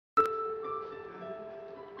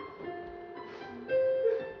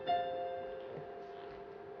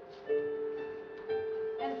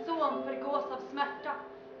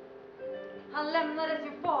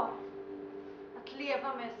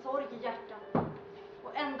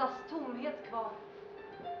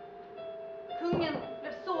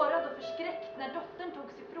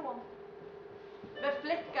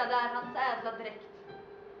Befläckad är hans ädla dräkt.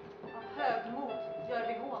 Av högmod gör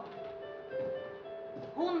vi hån.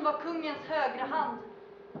 Hon var kungens högra hand,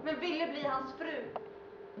 men ville bli hans fru.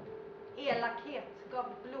 Elakhet gav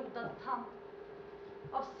blodad tand.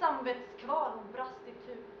 Av samvetskval hon brast i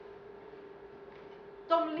tur.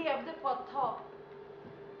 De levde på att ta,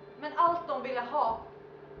 men allt de ville ha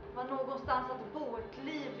var någonstans att bo, ett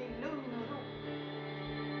liv i lugn och ro.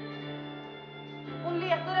 Hon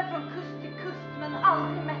letade från kust till kust, men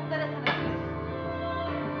aldrig mättades hennes lust.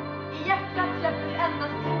 I hjärtat släpptes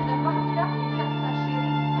endast in den vackra